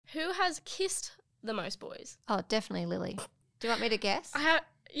Who has kissed the most boys? Oh, definitely Lily. Do you want me to guess? I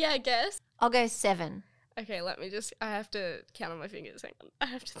guess. I'll go 7. Okay, I have to count on my fingers. Hang on. I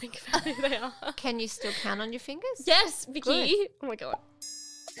have to think about who they are. Can you still count on your fingers? Yes, Vicky. Good. Oh my God.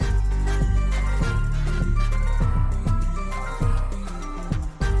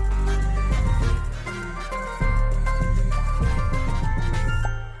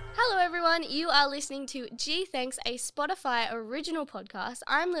 Hello everyone, you are listening to Gee Thanks, a Spotify original podcast.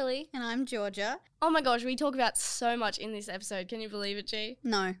 I'm Lily. And I'm Georgia. Oh my gosh, we talk about so much in this episode. Can you believe it, G?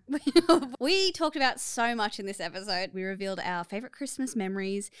 No. We talked about so much in this episode. We revealed our favourite Christmas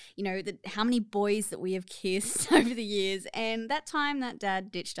memories, how many boys that we have kissed over the years, and that time that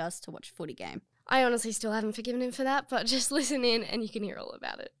Dad ditched us to watch a footy game. I honestly still haven't forgiven him for that, but just listen in and you can hear all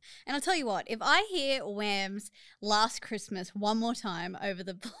about it. And I'll tell you what, if I hear Wham's Last Christmas one more time over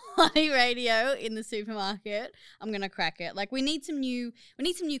the bloody radio in the supermarket, I'm going to crack it. Like, we need some new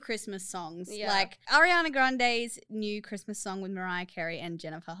Christmas songs. Yeah. Like Ariana Grande's new Christmas song with Mariah Carey and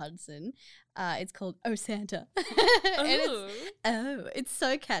Jennifer Hudson. It's called Oh Santa. And it's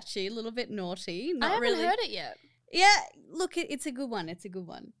so catchy, a little bit naughty. I haven't heard it yet. Yeah, look, it's a good one. It's a good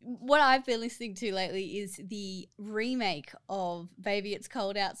one. What I've been listening to lately is the remake of Baby It's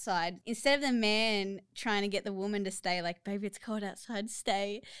Cold Outside. Instead of the man trying to get the woman to stay, like, Baby It's Cold Outside,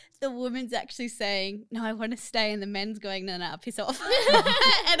 stay, the woman's actually saying, no, I want to stay, and the men's going, no, piss off.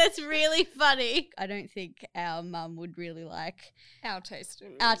 And it's really funny. I don't think our mum would really like Our taste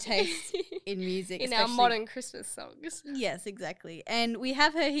in music. In our modern Christmas songs. Yes, exactly. And we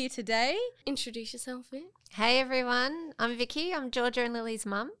have her here today. Introduce yourself, Vic. Hey everyone, I'm Vicky. I'm Georgia and Lily's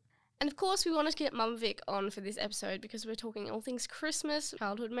mum. And of course, we wanted to get Mum Vic on for this episode because we're talking all things Christmas,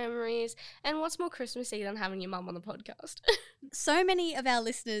 childhood memories, and what's more Christmassy than having your mum on the podcast? So many of our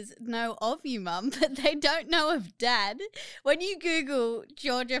listeners know of you, Mum, but they don't know of Dad. When you Google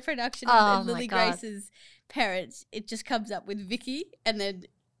Georgia Productions and Lily Grace's parents, it just comes up with Vicky and then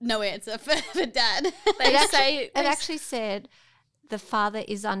no answer for Dad. It actually said the father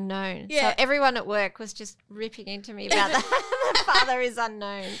is unknown. Yeah. So everyone at work was just ripping into me about that. The father is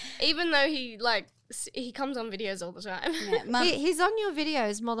unknown. Even though he comes on videos all the time. Yeah, Mum, He's on your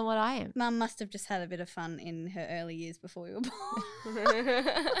videos more than what I am. Mum must have just had a bit of fun in her early years before we were born.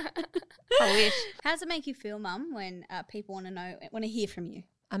 I wish. How does it make you feel, Mum, when people want to hear from you?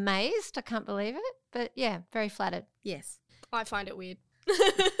 Amazed. I can't believe it. But yeah, very flattered. Yes. I find it weird.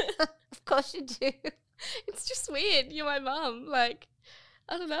 Of course you do. It's just weird. You're my mum. Like,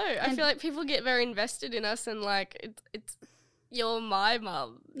 I don't know. I feel like people get very invested in us and like it's you're my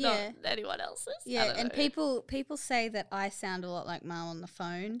mum, not anyone else's. Yeah, and people say that I sound a lot like Mum on the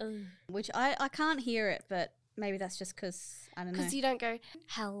phone, which I can't hear it, but maybe that's just because, I don't know. Because you don't go,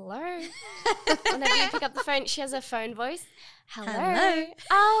 hello. Whenever you pick up the phone, she has a phone voice. Hello.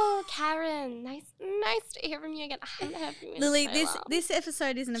 Oh, Karen. Nice to hear from you again. I haven't heard from you in Lily, so long. this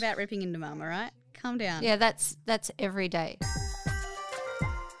episode isn't about ripping into Mum, all right? Calm down. Yeah, that's every day.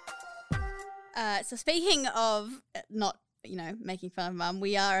 So speaking of not, making fun of Mum,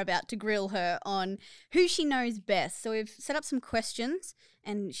 we are about to grill her on who she knows best. So we've set up some questions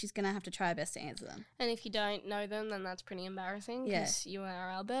and she's going to have to try her best to answer them. And if you don't know them, then that's pretty embarrassing because you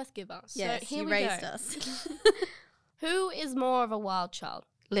are our birth giver. Yes, so here you we raised go. us. Who is more of a wild child?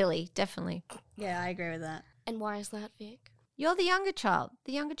 Lily, definitely. Yeah, I agree with that. And why is that, Vic? You're the younger child.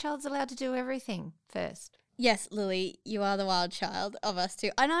 The younger child's allowed to do everything first. Yes, Lily, you are the wild child of us two.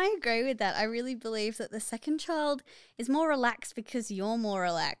 And I agree with that. I really believe that the second child is more relaxed because you're more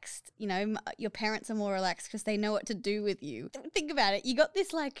relaxed. Your parents are more relaxed because they know what to do with you. Think about it. You got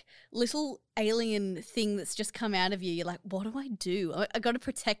this like little alien thing that's just come out of you. You're like, what do I do? I got to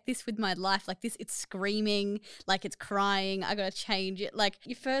protect this with my life. Like this, it's screaming, like it's crying. I got to change it. Like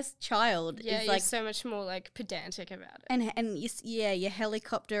your first child is you're like so much more like pedantic about it. And you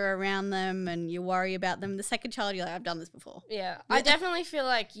helicopter around them and you worry about them. The second child, you're like, I've done this before. Yeah. I definitely feel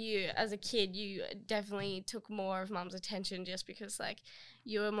like you, as a kid, you definitely took more of Mum's attention just because, like,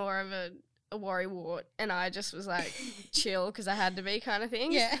 you were more of a worrywart and I just was, like, chill because I had to be kind of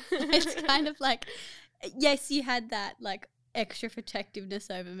thing. Yeah. It's kind of like, yes, you had that, like, extra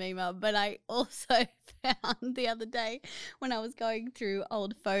protectiveness over me, Mum, but I also found the other day when I was going through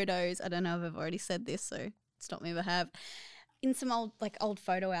old photos, I don't know if I've already said this, so stop me if I have, in some old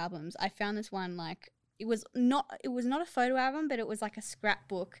photo albums, I found this one, like, it was not a photo album, but it was like a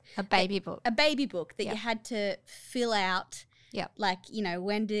scrapbook. A baby book. A baby book that you had to fill out Yep. Like, you know,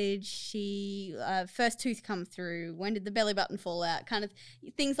 when did she first tooth come through? When did the belly button fall out? Kind of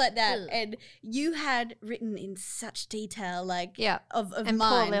things like that. Ugh. And you had written in such detail, like Yeah. of And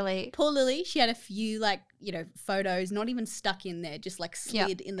mine. poor Lily. Poor Lily, she had a few like, you know, photos, not even stuck in there, just like Yep.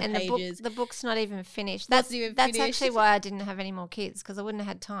 slid in the And pages. the book's not even finished. Wasn't even That's finished. actually why I didn't have any more kids, because I wouldn't have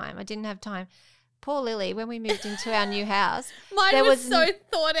had time. I didn't have time. Poor Lily, when we moved into our new house, Mine there was was so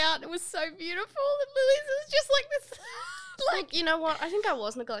thought out. It was so beautiful. And Lily's was just like this. Like, you know what? I think I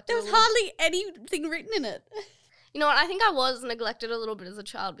was neglected. There a was little- hardly anything written in it. You know what? I think I was neglected a little bit as a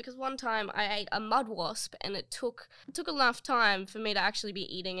child because one time I ate a mud wasp and it took enough time for me to actually be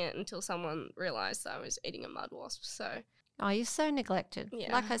eating it until someone realised that I was eating a mud wasp. So oh, you're so neglected.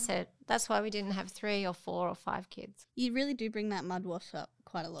 Yeah. Like I said, that's why we didn't have 3 or 4 or 5 kids. You really do bring that mud wasp up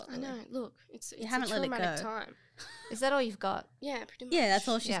quite a lot. I Lily. know. Look, it's a haven't let it traumatic go. time. Is that all you've got? Yeah, pretty much. Yeah, that's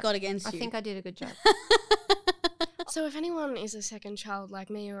all she's Yeah. got against I you. think I did a good job. So if anyone is a second child like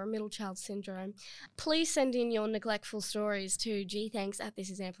me or a middle child syndrome, please send in your neglectful stories to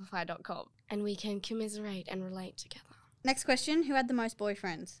gthanks@thisisamplified.com and we can commiserate and relate together. Next question: who had the most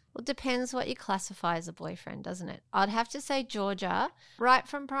boyfriends? Well, it depends what you classify as a boyfriend, doesn't it? I'd have to say Georgia, right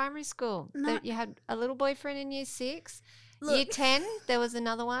from primary school. No. You had a little boyfriend in year 6. Look. Year 10, there was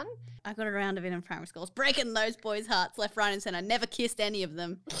another one. I got around a bit in primary school. I was breaking those boys' hearts left, right, and centre. I never kissed any of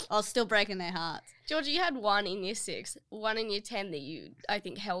them. I was still breaking their hearts. Georgia, you had one in year 6, one in year 10 that you, I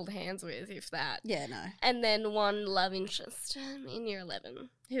think, held hands with, if that. Yeah, no. And then one love interest in year 11,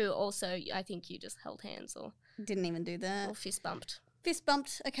 who also, I think you just held hands or Didn't even do that. fist bumped. Fist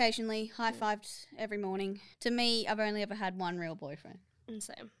bumped occasionally, high fived every morning. To me, I've only ever had one real boyfriend. And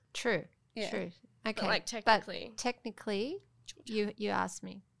same. True. Yeah. True. Okay. But, like, But technically. technically, you asked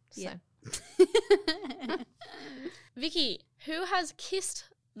me. So. Yeah. Vicky, who has kissed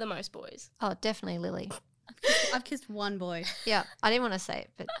the most boys? Oh, definitely Lily. I've kissed one boy. Yeah, I didn't want to say it,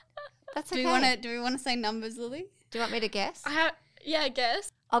 but that's Do okay. we want to say numbers, Lily? Do you want me to guess? I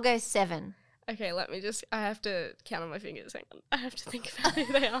guess. I'll go 7. Okay, I have to count on my fingers. Hang on. I have to think about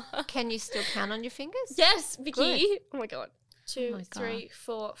who they are. Can you still count on your fingers? Yes, Vicky. Good. Oh my God. 2, my 3,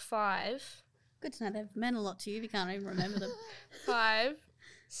 4, 5. Good to know they've meant a lot to you if you can't even remember them. 5,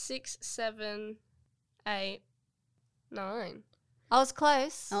 6, 7, 8, 9. I was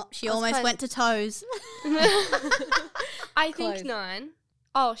close. Oh, she I was almost close. went to toes. I Close. think 9.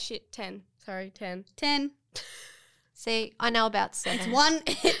 Oh shit, 10. Sorry, 10. 10. See, I know about 7. It's one.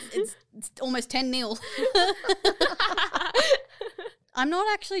 It's almost 10-0. I'm not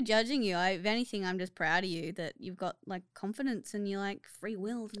actually judging you. If anything, I'm just proud of you that you've got like confidence and you like free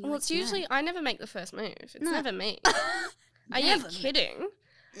will. and you're Well, like, it's yeah. usually I never make the first move. It's No. never me. Are you Never me. kidding?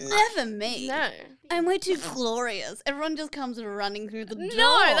 Never me. No. And we're too glorious. Everyone just comes running through the door.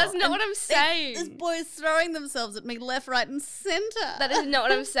 No, that's not and what I'm saying. This boy's throwing themselves at me left, right, and centre. That is not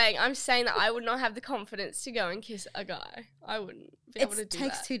what I'm saying. I'm saying that I would not have the confidence to go and kiss a guy. I wouldn't be able to It do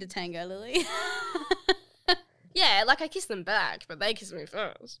takes that. 2 to tango, Lily. Yeah, like I kiss them back, but they kiss me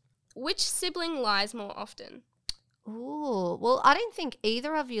first. Which sibling lies more often? Ooh, well, I didn't think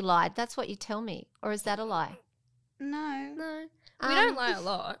either of you lied. That's what you tell me. Or is that a lie? No. No. We don't lie a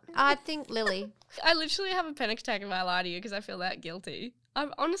lot. I think Lily. I literally have a panic attack if I lie to you because I feel that guilty.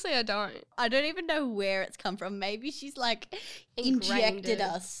 Honestly, I don't. I don't even know where it's come from. Maybe she's like Ingrained injected it.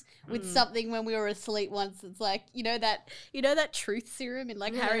 us with something when we were asleep once. It's like, you know that truth serum in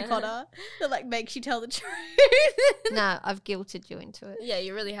like Harry Potter that like makes you tell the truth. No, I've guilted you into it. Yeah,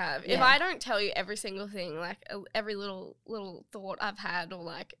 you really have. If Yeah. I don't tell you every single thing, like every little thought I've had or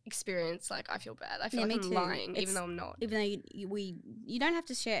like experience, like I feel bad. I feel Yeah, like me I'm too. lying, It's- even though I'm not. Even though you don't have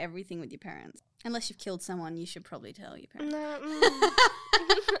to share everything with your parents. Unless you've killed someone, you should probably tell your parents. No,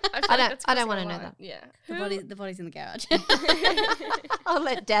 I don't wanna know that. Yeah. The body's in the garage. I'll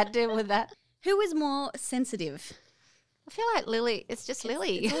let Dad deal with that. Who is more sensitive? I feel like Lily, it's just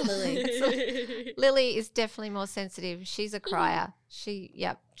Lily. It's all Lily. Lily is definitely more sensitive. She's a crier.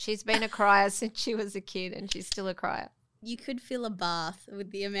 She's been a crier since she was a kid and she's still a crier. You could fill a bath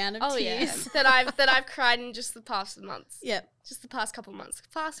with the amount of Oh yeah, tears. that I've cried in just the past months. Yep. Just the past couple months.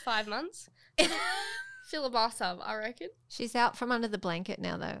 Past 5 months. Fill a bathtub, I reckon. She's out from under the blanket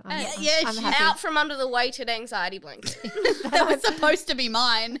now though. Yeah, I'm she's happy. Out from under the weighted anxiety blanket. That was supposed to be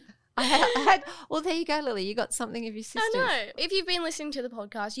mine. Well, there you go, Lily. You got something of your sister. I know. If you've been listening to the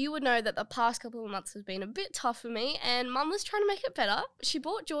podcast, you would know that the past couple of months has been a bit tough for me, and Mum was trying to make it better. She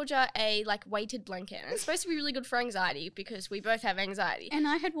bought Georgia a weighted blanket, and it's supposed to be really good for anxiety because we both have anxiety. And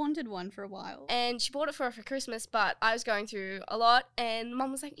I had wanted one for a while. And she bought it for her for Christmas, but I was going through a lot, and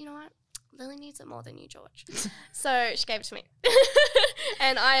Mum was like, you know what? Lily needs it more than you, George. So she gave it to me.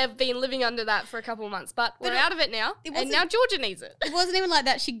 And I have been living under that for a couple of months. But we're out of it now. And now Georgia needs it. It wasn't even like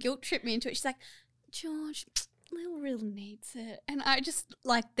that. She guilt tripped me into it. She's like, George, Lil really needs it. And I just,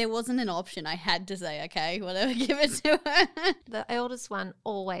 like, there wasn't an option. I had to say, okay, whatever, give it to her. The eldest one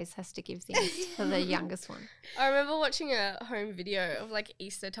always has to give things to the youngest one. I remember watching a home video of like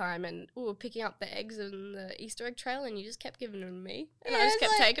Easter time and we were picking up the eggs in the Easter egg trail and you just kept giving them to me. And I Yeah, just it's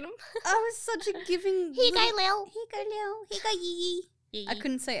kept like- taking them. I was such a giving. Lil. Here you go, Lil. Here you go, Yee Yee. I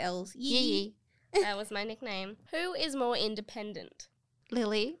couldn't say L's. Yee Yee. Yee. That was my nickname. Who is more independent?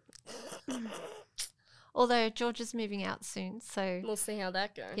 Lily. Although George is moving out soon, so We'll see how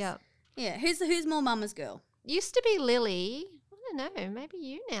that goes. yeah. Yeah, who's more mama's girl? Used to be Lily. I don't know, maybe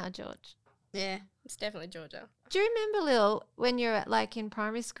you now, George. Yeah. It's definitely Georgia. Do you remember, Lil, when you're at, like in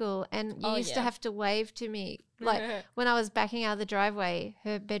primary school and you Oh, used to yeah. have to wave to me? Like when I was backing out of the driveway,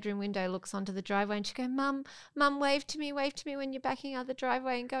 her bedroom window looks onto the driveway and she'd go, Mum, wave to me when you're backing out of the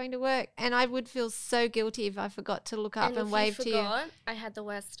driveway and going to work. And I would feel so guilty if I forgot to look up and if wave you to you. forgot, I had the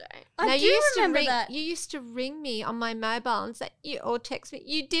worst day. I do remember ring, that. You used to ring me on my mobile and say, or text me,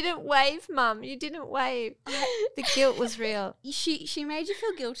 you didn't wave, Mum. You didn't wave. The guilt was real. She made you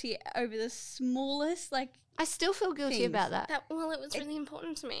feel guilty over the smallest, like, I still feel guilty Things. about that. Well, it was really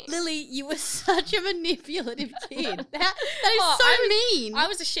important to me. Lily, you were such a manipulative kid. That is Oh, so mean. I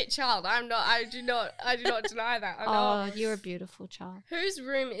was a shit child. I'm not. I do not deny that. I know. Oh, you're a beautiful child. Whose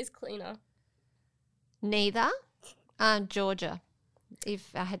room is cleaner? Neither. Georgia.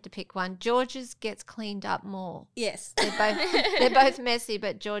 If I had to pick one, Georgia's gets cleaned up more. Yes. They're both messy,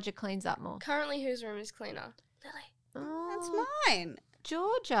 but Georgia cleans up more. Currently, whose room is cleaner? Lily. That's Oh, mine.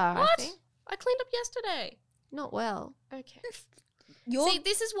 Georgia, I What? think. I cleaned up yesterday. Not well. Okay. Your See,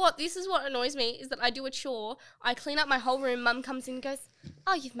 this is what annoys me is that I do a chore. I clean up my whole room. Mum comes in and goes,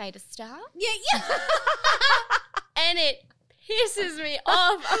 "Oh, you've made a start," yeah. and it pisses me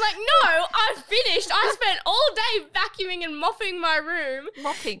off. I'm like, "No, I've finished. I spent all day vacuuming and mopping my room."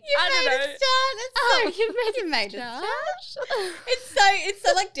 Mopping. You I don't made know. a start. It's Oh, you made a start. It's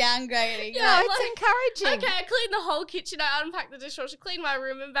so like downgrading. Yeah, No, it's like, encouraging. Okay, I cleaned the whole kitchen. I unpacked the dishwasher, cleaned my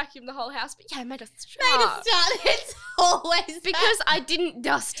room, and vacuumed the whole house. But yeah, I made a start. Made a start. It's always Because I didn't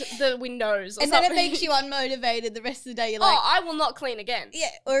dust the windows or and something. then it makes you unmotivated the rest of the day. You're Oh, like, I will not clean again. yeah.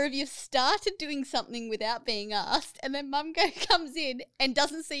 Or if you've started doing something without being asked, and then mum comes in and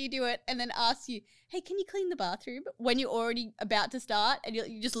doesn't see you do it, and then asks you, "Hey, can you clean the bathroom?" When you're already about to start, and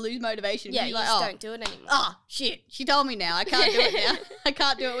you just lose motivation. Yeah, you're you like, just oh, don't do it anymore. oh shit, she told me now. I can't do it now. I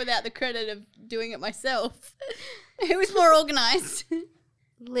can't do it without the credit of doing it myself. Who's more organised?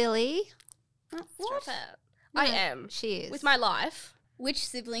 Lily, Stop it. I am. she is. With my life. Which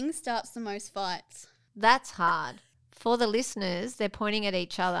sibling starts the most fights? That's hard. For the listeners, they're pointing at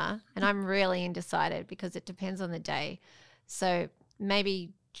each other, and I'm really undecided because it depends on the day. So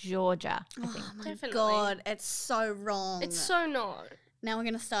maybe Georgia, I think. Oh my Definitely. god, it's so wrong. It's so not. Now we're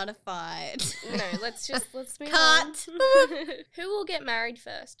gonna start a fight. No, let's move Cut. on. Who will get married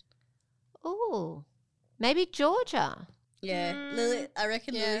first? Oh, maybe Georgia. Yeah, Mm, Lily. I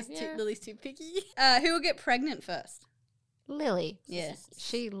reckon yeah, Lily's too picky. Who will get pregnant first? Lily. Yeah.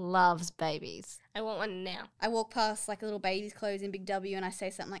 She loves babies. I want one now. I walk past like little baby's clothes in Big W, and I say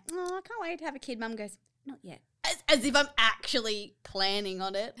something like, "Oh, I can't wait to have a kid." Mum goes, "Not yet," as if I'm actually planning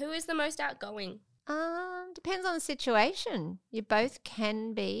on it. Who is the most outgoing? Depends on the situation. You both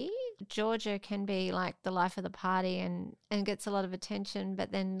can be. Georgia can be like the life of the party and gets a lot of attention,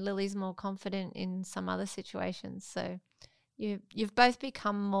 but then Lily's more confident in some other situations. So you've both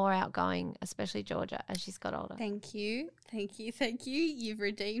become more outgoing, especially Georgia as she's got older. Thank you. You've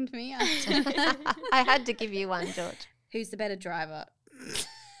redeemed me. I had to give you one, George. Who's the better driver?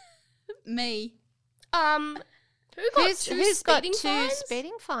 Me. Who got Who's got two fines?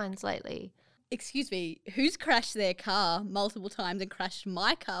 speeding fines lately? Excuse me, who's crashed their car multiple times and crashed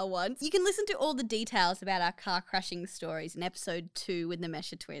my car once? You can listen to all the details about our car crashing stories in episode 2 with the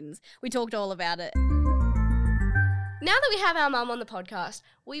Mesher twins. We talked all about it. Now that we have our mum on the podcast,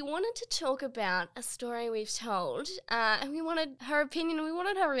 we wanted to talk about a story we've told, and we wanted her opinion and we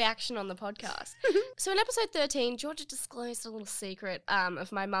wanted her reaction on the podcast. So in episode 13, Georgia disclosed a little secret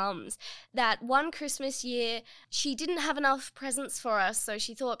of my mum's, that one Christmas year, she didn't have enough presents for us, so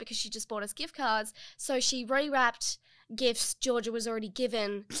she thought because she just bought us gift cards, so she rewrapped gifts Georgia was already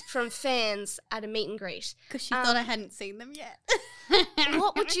given from fans at a meet and greet. Because she thought I hadn't seen them yet.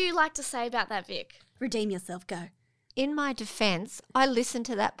 What would you like to say about that, Vic? Redeem yourself, go. In my defense, I listened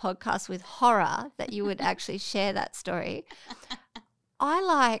to that podcast with horror that you would actually share that story. I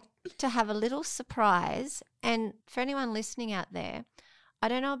like to have a little surprise. And for anyone listening out there, I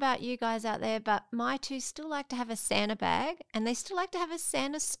don't know about you guys out there, but my two still like to have a Santa bag and they still like to have a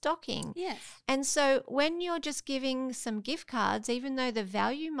Santa stocking. Yes. And so when you're just giving some gift cards, even though the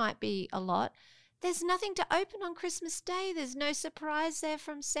value might be a lot, there's nothing to open on Christmas Day. There's no surprise there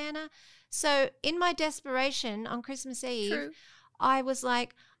from Santa. So in my desperation on Christmas Eve, True. I was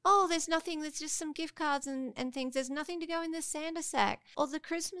like, oh, there's nothing. There's just some gift cards and things. There's nothing to go in the Santa sack or the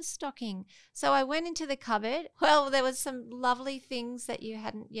Christmas stocking. So I went into the cupboard. Well, there was some lovely things that you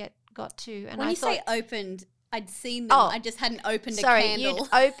hadn't yet got to. And When I you thought, say opened, I'd seen them. Oh, I just hadn't opened a sorry, candle. you'd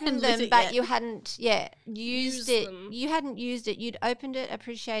opened and lit them, it but yet. you hadn't used it. them. You hadn't used it. You'd opened it,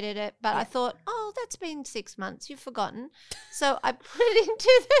 appreciated it, but I Yeah. thought, oh, that's been 6 months. You've forgotten. So I put it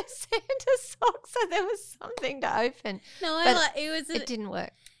into the Santa sock so there was something to open. No, but it was. It didn't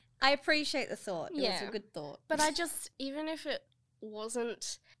work. I appreciate the thought. It was Yeah. a good thought. But I just, even if it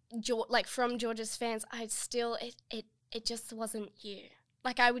wasn't like from George's fans, I'd still it just wasn't you.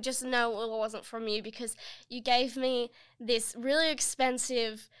 Like I would just know it wasn't from you because you gave me this really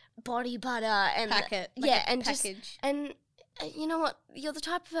expensive body butter and Packet. yeah, a and package. just and you know what? You're the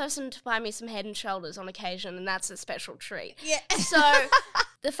type of person to buy me some Head and Shoulders on occasion, and that's a special treat. Yeah. So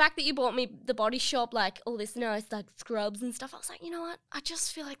the fact that you bought me the Body Shop, like all this nice like scrubs and stuff, I was like, you know what? I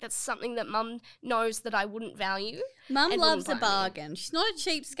just feel like that's something that Mum knows that I wouldn't value. Mum and loves a wouldn't buy me. bargain. She's not a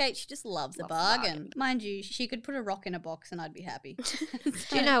cheapskate. She just loves a Loves a bargain. bargain. Mind you, she could put a rock in a box and I'd be happy.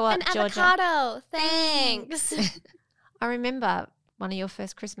 Do you know what, An Georgia? avocado, thanks. I remember one of your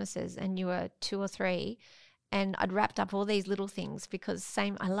first Christmases and you were 2 or 3 and I'd wrapped up all these little things because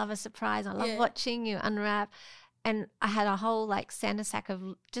I love a surprise. I love Yeah. watching you unwrap. And I had a whole like Santa sack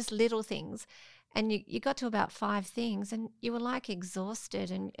of just little things. And you got to about 5 things and you were like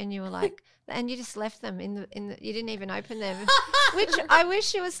exhausted and you were like, and you just left them in the, you didn't even open them, which I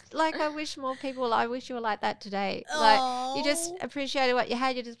wish it was like, I wish more people, I wish you were like that today. Like you just Aw. appreciated what you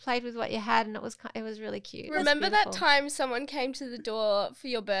had. You just played with what you had and it was really cute. It was Remember that beautiful. time someone came to the door for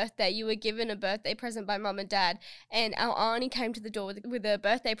your birthday? You were given a birthday present by Mum and Dad, and our auntie came to the door with a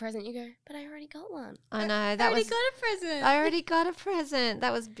birthday present. You go, but I already got one. I know I that already was. got a present. I already got a present.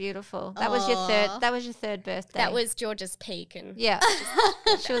 That was beautiful. That was your third. Aw. That was your third birthday. That was George's peak, and Yeah.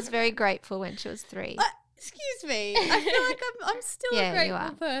 She was very grateful when she was 3. Excuse me. I feel like I'm still Yeah, a you grateful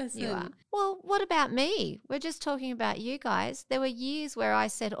are. person. You are. Well, what about me? We're just talking about you guys. There were years where I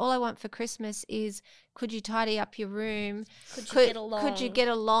said, all I want for Christmas is, could you tidy up your room? could you get along? Could you get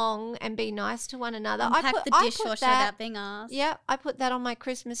along and be nice to one another? Unpack the dishwasher without being asked. Yeah, I put that on my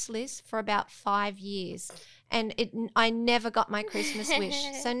Christmas list for about 5 years. And I never got my Christmas wish.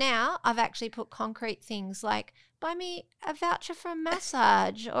 So now I've actually put concrete things like buy me a voucher for a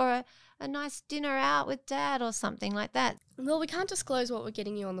massage or a nice dinner out with Dad or something like that. Well, we can't disclose what we're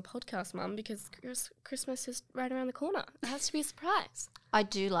getting you on the podcast, Mum, because Christmas is right around the corner. It has to be a surprise. I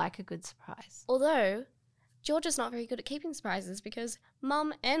do like a good surprise. Although, George is not very good at keeping surprises because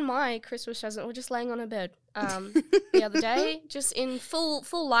Mum and my Christmas present were just laying on her bed the other day, just in full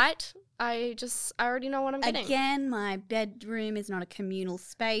light. I already know what I'm getting. Again, my bedroom is not a communal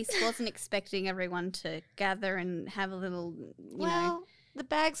space. Wasn't expecting everyone to gather and have a little, you know. Well, the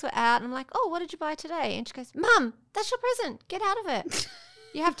bags were out and I'm like, oh, what did you buy today? And she goes, Mum, that's your present. Get out of it.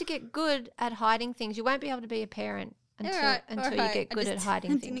 You have to get good at hiding things. You won't be able to be a parent until you get good at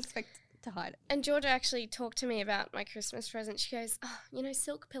hiding I didn't things. expect to hide it. And Georgia actually talked to me about my Christmas present. She goes, oh,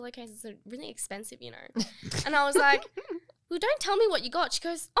 silk pillowcases are really expensive, And I was like, well, don't tell me what you got. She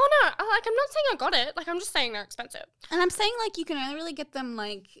goes, oh, no, I'm not saying I got it. Like, I'm just saying they're expensive. And I'm saying, like, you can only really get them,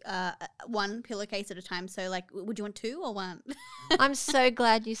 like, one pillowcase at a time. So, like, would you want 2 or 1? I'm so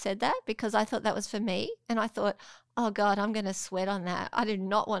glad you said that because I thought that was for me. And I thought, oh, God, I'm going to sweat on that. I do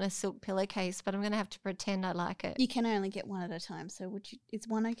not want a silk pillowcase, but I'm going to have to pretend I like it. You can only get 1 at a time. So, is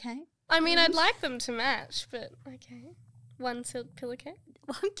 1 okay? I mean, I'd like them to match, but okay. 1 silk pillowcase.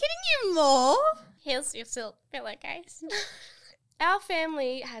 Well, I'm kidding you more. Here's your silk pillowcase. Our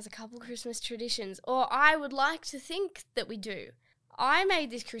family has a couple Christmas traditions, or I would like to think that we do. I made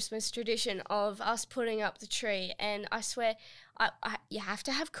this Christmas tradition of us putting up the tree, and I swear, you have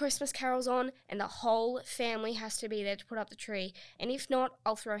to have Christmas carols on, and the whole family has to be there to put up the tree. And if not,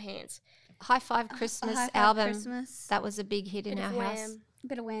 I'll throw hands. High Five Christmas High Five album. Christmas. That was a big hit in Bit our of house. wham.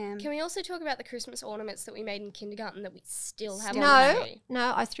 Bit of wham. Can we also talk about the Christmas ornaments that we made in kindergarten that we still have on the No, tree?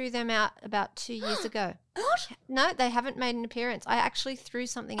 no, I threw them out about 2 years ago. What? No, they haven't made an appearance. I actually threw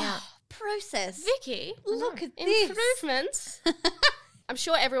something out. Process. Vicky, Look at this. improvements. I'm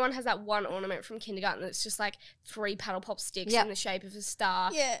sure everyone has that one ornament from kindergarten that's just like 3 paddle pop sticks Yep. in the shape of a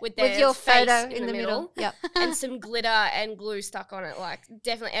star Yeah. with their With your face photo in the middle. Yep. and some glitter and glue stuck on it. Like,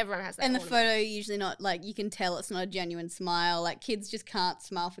 definitely everyone has that And the ornament. photo usually not like, you can tell it's not a genuine smile. Like kids just can't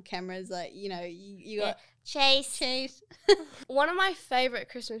smile for cameras. Like, you know, you got Chase. One of my favorite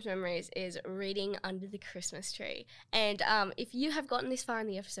Christmas memories is reading under the Christmas tree. And if you have gotten this far in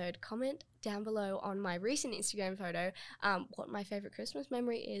the episode, comment down below on my recent Instagram photo what my favorite Christmas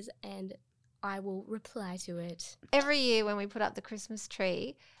memory is, and I will reply to it. Every year when we put up the Christmas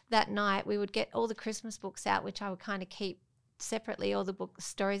tree, that night we would get all the Christmas books out, which I would kind of keep separately, all the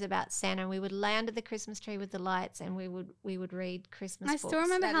stories about Santa, and we would lay under the Christmas tree with the lights, and we would read Christmas I books. still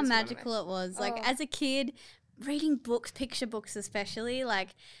remember That how is one of magical it was. Like Oh. as a kid, reading books, picture books especially, like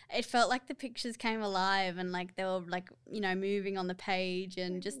it felt like the pictures came alive and like they were like, you know, moving on the page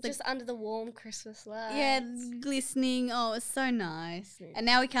and just under the warm Christmas lights. yeah, glistening. Oh, it's so nice. Yeah. And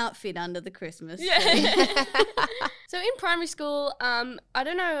now we can't fit under the Christmas tree. Yeah. So in primary school, I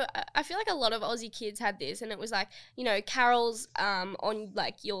don't know, I feel like a lot of Aussie kids had this, and it was like, you know, carols on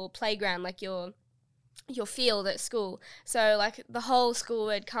like your playground, like your field at school. So like the whole school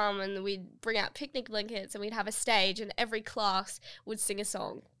would come and we'd bring out picnic blankets and we'd have a stage and every class would sing a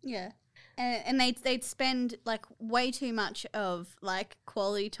song. Yeah. And they'd spend like way too much of like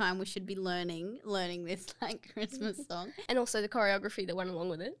quality time we should be learning this like Christmas song. And also the choreography that went along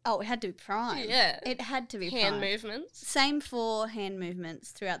with it. Oh, it had to be prime. Yeah. It had to be Hand prime. movements. Same for hand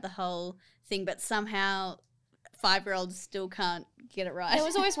movements throughout the whole thing, but somehow 5-year-olds still can't get it right. There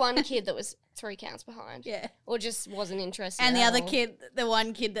was always one kid that was 3 counts behind. yeah. Or just wasn't interested. And the at other all. kid, the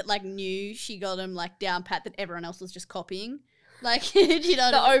one kid that like knew she got him like down pat that everyone else was just copying. Like, you know,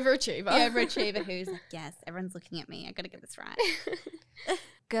 The what I mean? overachiever. The overachiever who's like, yes, everyone's looking at me. I got to get this right.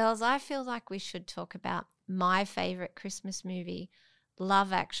 Girls, I feel like we should talk about my favourite Christmas movie,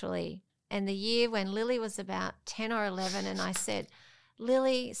 Love Actually. And the year when Lily was about 10 or 11, and I said,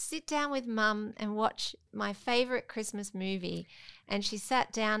 Lily, sit down with Mum and watch my favourite Christmas movie. And she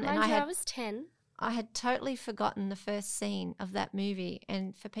sat down, Mind and you, I was 10. I had totally forgotten the first scene of that movie.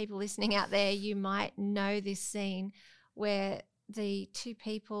 And for people listening out there, you might know this scene where the 2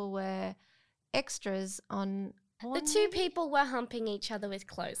 people were extras on The 2 people were humping each other with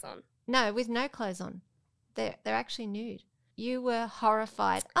clothes on. No, with no clothes on. They're actually nude. You were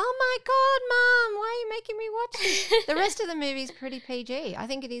horrified. Oh my God, Mum, why are you making me watch this? The rest of the movie's pretty PG. I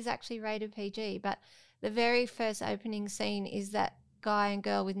think it is actually rated PG, but the very first opening scene is that guy and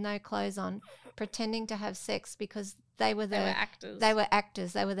girl with no clothes on pretending to have sex because they were actors. They were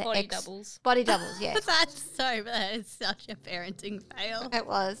actors. They were the Body doubles. Body doubles, yes. That is such a parenting fail. It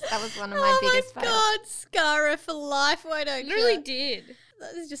was. That was one of my biggest Oh fails. my God, Scara for life. Why don't Literally you? did.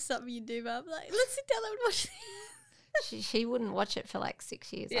 That is just something you do, Mum. Like, let's sit down and watch this. She wouldn't watch it for like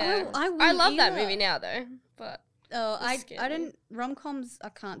 6 years. Yeah. I I wouldn't love that either. movie now though. But Oh, It's I scary. don't rom-coms. I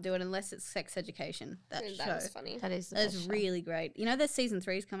can't do it unless it's Sex Education. That that show. was funny. That is the That is best show. really great. You know, there's season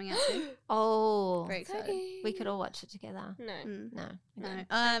 3 is coming out soon. Oh, Very excited. we could all watch it together. No. Mm, No. no.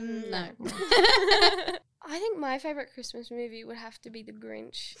 No. No. I think my favorite Christmas movie would have to be The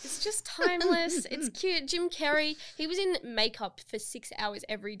Grinch. It's just timeless. It's cute. Jim Carrey, he was in makeup for 6 hours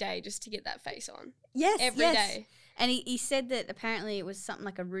every day just to get that face on. Yes, Every day. yes. And he said that apparently it was something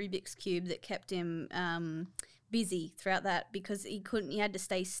like a Rubik's Cube that kept him busy throughout that because he had to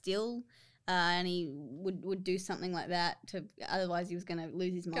stay still and he would do something like that to otherwise he was going to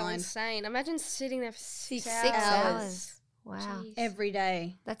lose his Go mind insane. Imagine sitting there for 6 6 hours. 6 hours. Wow. Jeez. every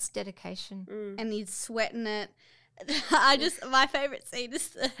day. That's dedication. Mm. And he's sweating it. My favourite scene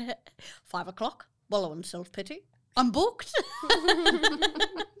is 5 o'clock, wallow in self-pity. I'm booked.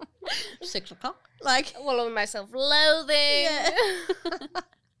 6 o'clock. Like, Wallowing myself loathing. Yeah.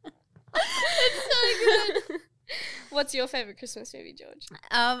 It's so good. What's your favorite Christmas movie, George?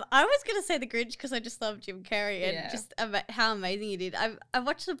 I was going to say The Grinch because I just love Jim Carrey and Yeah. just how amazing he did. I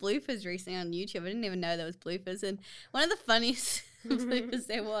watched the bloopers recently on YouTube. I didn't even know there was bloopers. And one of the funniest bloopers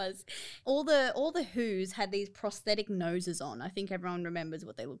there was, all the Who's had these prosthetic noses on. I think everyone remembers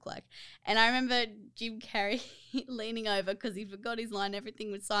what they look like. And I remember Jim Carrey leaning over because he forgot his line. Everything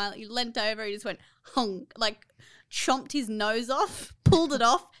was silent. He leant over. He just went, hung, like chomped his nose off, pulled it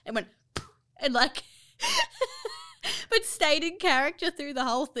off and went, and like... but stayed in character through the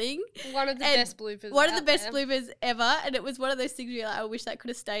whole thing. One of the And best bloopers. One of the out best there. bloopers ever. And it was one of those things where you're like, I wish that could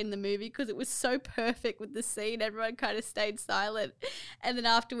have stayed in the movie because it was so perfect with the scene. Everyone kind of stayed silent. And then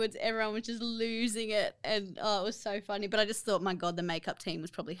afterwards, everyone was just losing it. And oh, it was so funny. But I just thought, my God, the makeup team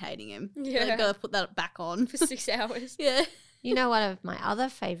was probably hating him. Yeah. They've got to put that back on. For 6 hours. Yeah. You know, one of my other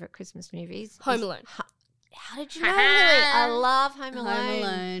favourite Christmas movies? Home is Alone. How did you know, Lily? I love Home Alone. Home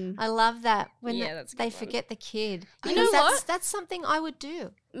Alone. I love that when Yeah, that's a they good one. forget the kid. You know Because what? That's something I would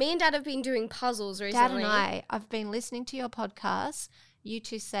do. Me and Dad have been doing puzzles recently. Dad and I've been listening to your podcast. You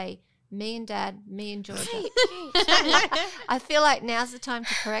two say, me and Dad, me and Georgia. I feel like now's the time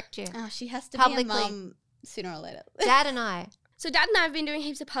to correct you. Oh, she has to Publicly. be a mum sooner or later. Dad and I. So Dad and I have been doing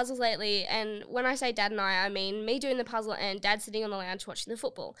heaps of puzzles lately, and when I say Dad and I mean me doing the puzzle and Dad sitting on the lounge watching the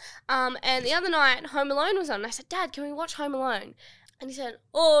football. And the other night, Home Alone was on, and I said, Dad, can we watch Home Alone? And he said,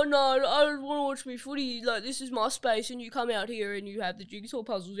 oh, no, I don't want to watch me footy. Like, this is my space, and you come out here and you have the jigsaw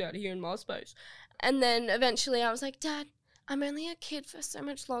puzzles out here in my space. And then eventually I was like, Dad, I'm only a kid for so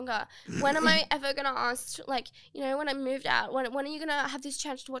much longer. When am I ever going to ask, like, you know, when I moved out, when are you going to have this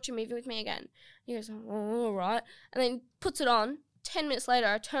chance to watch a movie with me again? He goes, oh, all right. And then puts it on. 10 minutes later,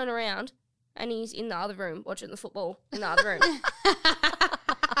 I turn around, and he's in the other room watching the football in the other room.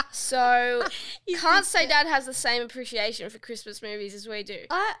 So, can't say Dad has the same appreciation for Christmas movies as we do.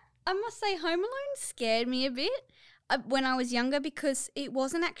 I must say, Home Alone scared me a bit when I was younger, because it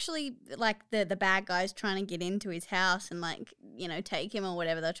wasn't actually like the bad guys trying to get into his house and, like, you know, take him or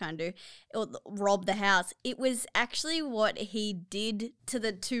whatever they're trying to do, or rob the house. It was actually what he did to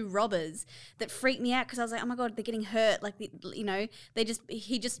the two robbers that freaked me out, because I was like, oh my God, they're getting hurt. Like, you know,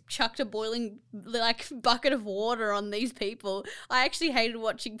 he just chucked a boiling, like, bucket of water on these people. I actually hated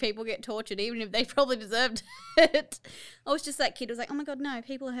watching people get tortured, even if they probably deserved it. I was just that kid who was like, oh my God, no,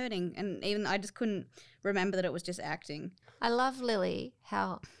 people are hurting. And even I just couldn't remember that it was just acting. I love, Lily,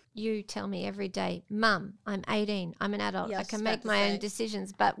 how you tell me every day, Mum, I'm 18, I'm an adult, Yeah, I I was can just make about to my own say.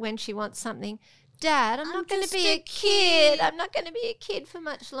 decisions. But when she wants something, Dad, I'm not going to just be a a kid. kid." I'm not going to be a kid for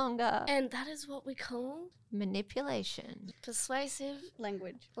much longer. And that is what we call Manipulation. persuasive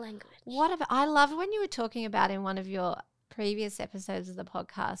Language. language. What about, I love when you were talking about in one of your previous episodes of the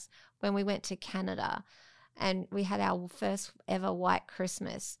podcast when we went to Canada and we had our first ever white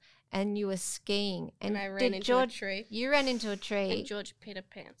Christmas and you were skiing and I ran did into George, a tree. You ran into a tree. And George Peter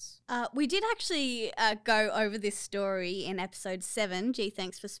Pants. We did actually go over this story in episode 7. Gee,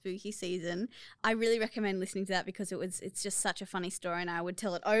 thanks for spooky season. I really recommend listening to that because it's just such a funny story, and I would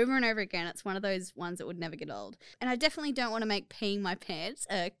tell it over and over again. It's one of those ones that would never get old. And I definitely don't want to make peeing my pants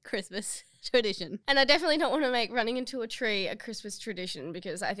a Christmas tradition. And I definitely don't want to make running into a tree a Christmas tradition,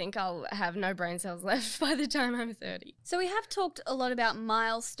 because I think I'll have no brain cells left by the time I'm 30. So we have talked a lot about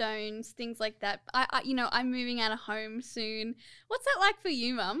milestones, things like that. I'm moving out of home soon. What's that like for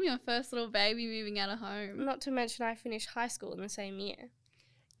you, Mum? Your first little baby moving out of home. Not to mention I finished high school in the same year.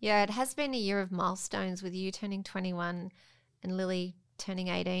 Yeah, it has been a year of milestones with you turning 21 and Lily turning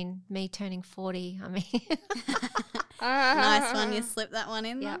 18, me turning 40. I mean, Nice one. You slipped that one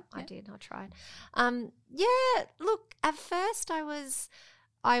in. yeah, there? I did. I tried. Yeah, look, at first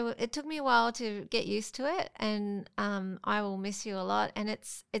it took me a while to get used to it, and I will miss you a lot. And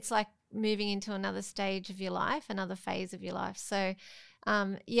it's like moving into another stage of your life, another phase of your life. So,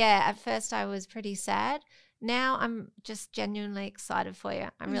 yeah, at first I was pretty sad. Now I'm just genuinely excited for you.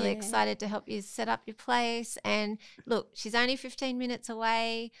 I'm really Yeah. excited to help you set up your place. And look, she's only 15 minutes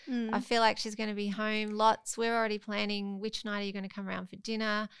away. I feel like she's going to be home lots. We're already planning which night are you going to come around for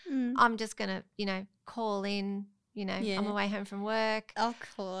dinner. I'm just going to, call in, Yeah. on my way home from work. Of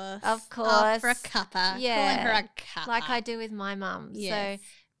course. Of Oh, course. for a cuppa. Yeah. Calling her a cuppa. Like I do with my mum. Yes.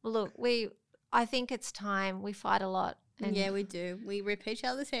 So, look, I think it's time. We fight a lot. And Yeah, we do. We rip each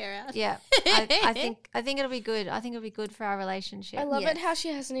other's hair out. yeah, I think it'll be good. I think it'll be good for our relationship. I love Yes. it how she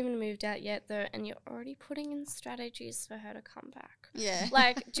hasn't even moved out yet, though, and you're already putting in strategies for her to come back. Yeah.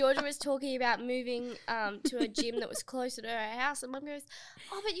 Like, Georgia was talking about moving to a gym that was closer to her house, and Mum goes,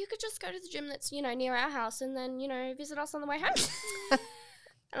 oh, but you could just go to the gym that's, near our house and then, visit us on the way home.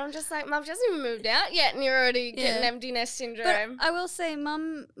 And I'm just like, Mum, she hasn't even moved out yet, and you're already getting Yeah. empty nest But syndrome. I will say,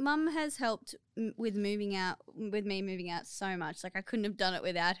 Mum has helped with me moving out so much. Like, I couldn't have done it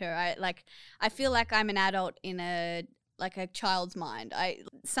without her. I feel like I'm an adult in a child's mind.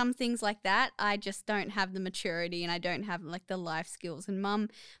 Some things like that, I just don't have the maturity and I don't have like the life skills. And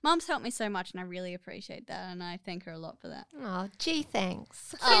Mum's helped me so much, and I really appreciate that, and I thank her a lot for that. Oh, gee,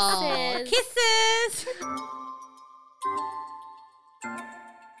 thanks. Aw, kisses.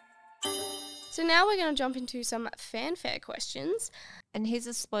 So now we're going to jump into some fanfare questions. And here's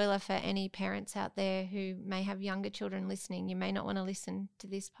a spoiler for any parents out there who may have younger children listening. You may not want to listen to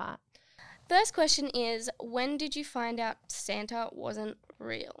this part. First question is, when did you find out Santa wasn't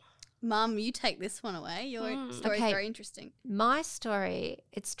real? Mum, you take this one away. Your story's Okay. very interesting. My story,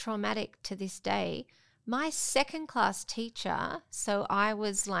 it's traumatic to this day. My second class teacher, so I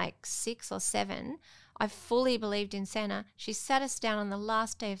was like 6 or 7, I fully believed in Santa. She sat us down on the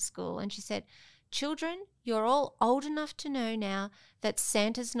last day of school and she said, children, you're all old enough to know now that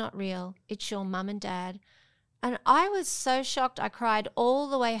Santa's not real. It's your mum and dad. And I was so shocked. I cried all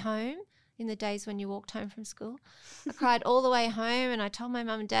the way home in the days when you walked home from school. I cried all the way home, and I told my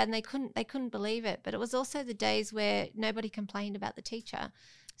mum and dad, and they couldn't believe it. But it was also the days where nobody complained about the teacher.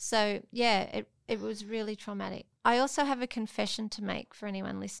 So, yeah, it was really traumatic. I also have a confession to make for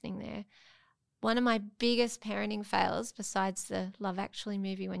anyone listening there. One of my biggest parenting fails, besides the Love Actually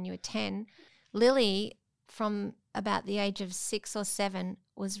movie when you were 10, Lily, from about the age of 6 or 7,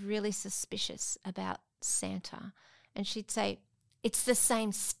 was really suspicious about Santa. And she'd say, it's the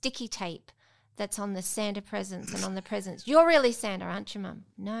same sticky tape that's on the Santa presents and on the presents. You're really Santa, aren't you, Mum?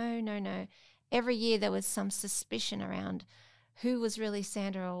 No. Every year there was some suspicion around who was really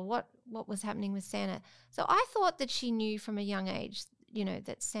Santa or what was happening with Santa. So I thought that she knew from a young age,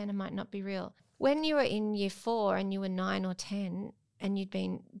 that Santa might not be real. When you were in year 4 and you were 9 or 10 and you'd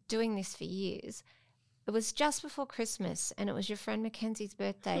been doing this for years, it was just before Christmas and it was your friend Mackenzie's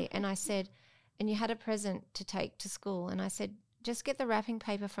birthday, and I said, and you had a present to take to school, and I said, just get the wrapping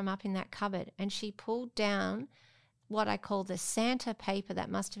paper from up in that cupboard. And she pulled down what I call the Santa paper that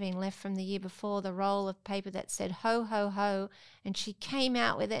must have been left from the year before, the roll of paper that said ho, ho, ho, and she came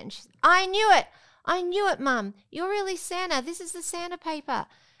out with it and she said, I knew it, Mum. You're really Santa. This is the Santa paper.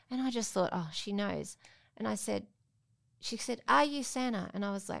 And I just thought, oh, she knows. And she said, are you Santa? And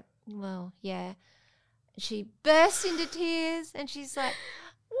I was like, well, yeah. She burst into tears and she's like,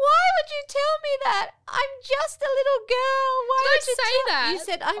 why would you tell me that? I'm just a little girl. Why Don't would you say that. You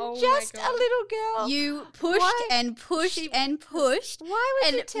said, I'm Oh my just a God. little girl. You pushed Why? and pushed and pushed. Why would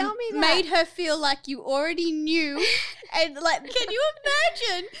and you tell me that? Made her feel like you already knew. And like, can you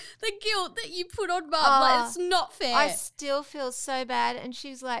imagine the guilt that you put on Mum? Like, it's not fair. I still feel so bad. And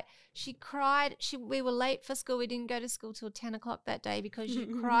she's like, she cried. We were late for school. We didn't go to school till 10 o'clock that day because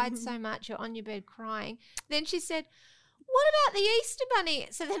you cried so much. You're on your bed crying. Then she said, what about the Easter Bunny?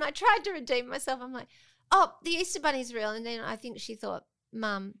 So then I tried to redeem myself. I'm like, oh, the Easter Bunny's real. And then I think she thought,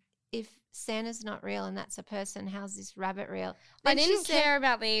 Mum, if Santa's not real and that's a person, how's this rabbit real? I Then she didn't said, care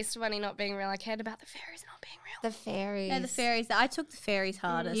about the Easter Bunny not being real. I cared about the fairies not being real. the fairies. Yeah, the fairies. I took the fairies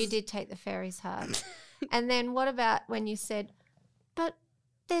hardest. You did take the fairies hard. And then what about when you said, but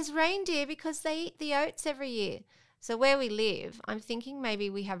there's reindeer because they eat the oats every year. So where we live, I'm thinking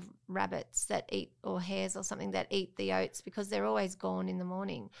maybe we have rabbits that eat, or hares or something that eat the oats because they're always gone in the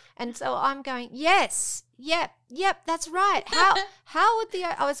morning. And so I'm going, yes, yep, that's right. How would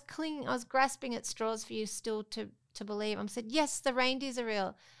I was grasping at straws for you still to believe. I said, yes, the reindeers are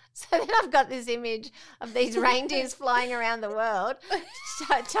real. So then I've got this image of these reindeers flying around the world,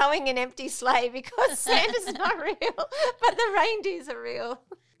 towing an empty sleigh because Santa's not real, but the reindeers are real.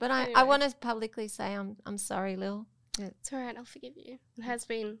 But I Anyway. want to publicly say I'm sorry, Lil. It's all right. I'll forgive you. It has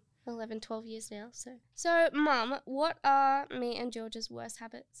been 11, 12 years now. So Mum, what are me and George's worst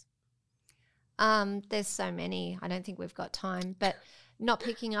habits? There's so many. I don't think we've got time. But not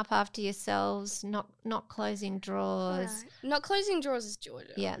picking up after yourselves, not closing drawers. Alright. Not closing drawers is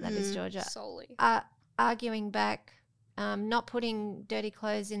Georgia. Yeah, that is Georgia. Solely. Arguing back. Not putting dirty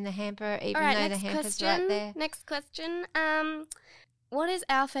clothes in the hamper, even All right, though the next hamper's question. right there. Next question. What is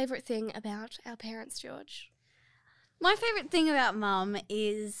our favourite thing about our parents, George? My favourite thing about Mum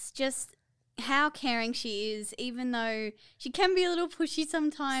is just how caring she is, even though she can be a little pushy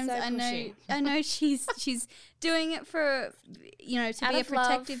sometimes. So I know she's doing it for, to Out be a of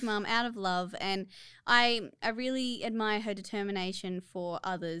protective love. mum, out of love, and I really admire her determination for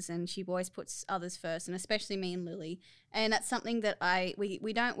others, and she always puts others first, and especially me and Lily. And that's something that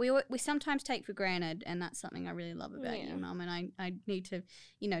we sometimes take for granted, and that's something I really love about you, Mum, and I need to,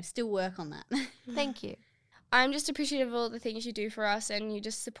 still work on that. Thank you. I'm just appreciative of all the things you do for us, and you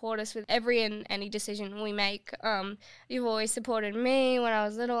just support us with every and any decision we make. You've always supported me when I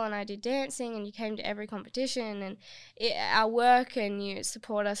was little and I did dancing, and you came to every competition and our work, and you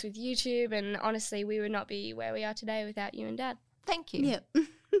support us with YouTube, and honestly, we would not be where we are today without you and Dad. Thank you. Yep.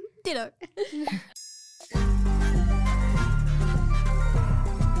 Ditto.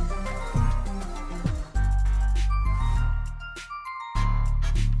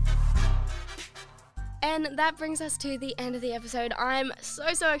 And that brings us to the end of the episode. I'm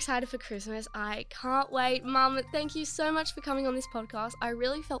so excited for Christmas. I can't wait. Mum, thank you so much for coming on this podcast. I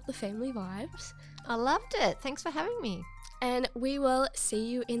really felt the family vibes. I loved it. Thanks for having me. And we will see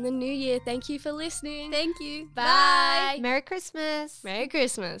you in the new year. Thank you for listening. Thank you. Bye. Merry Christmas. Merry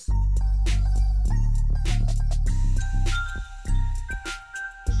Christmas.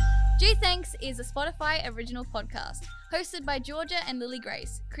 G Thanks is a Spotify original podcast, hosted by Georgia and Lily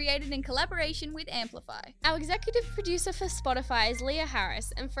Grace, created in collaboration with Amplify. Our executive producer for Spotify is Leah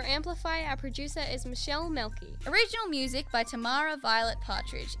Harris, and for Amplify, our producer is Michelle Melky. Original music by Tamara Violet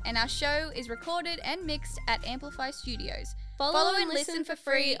Partridge, and our show is recorded and mixed at Amplify Studios. Follow and listen for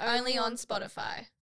free only on Spotify.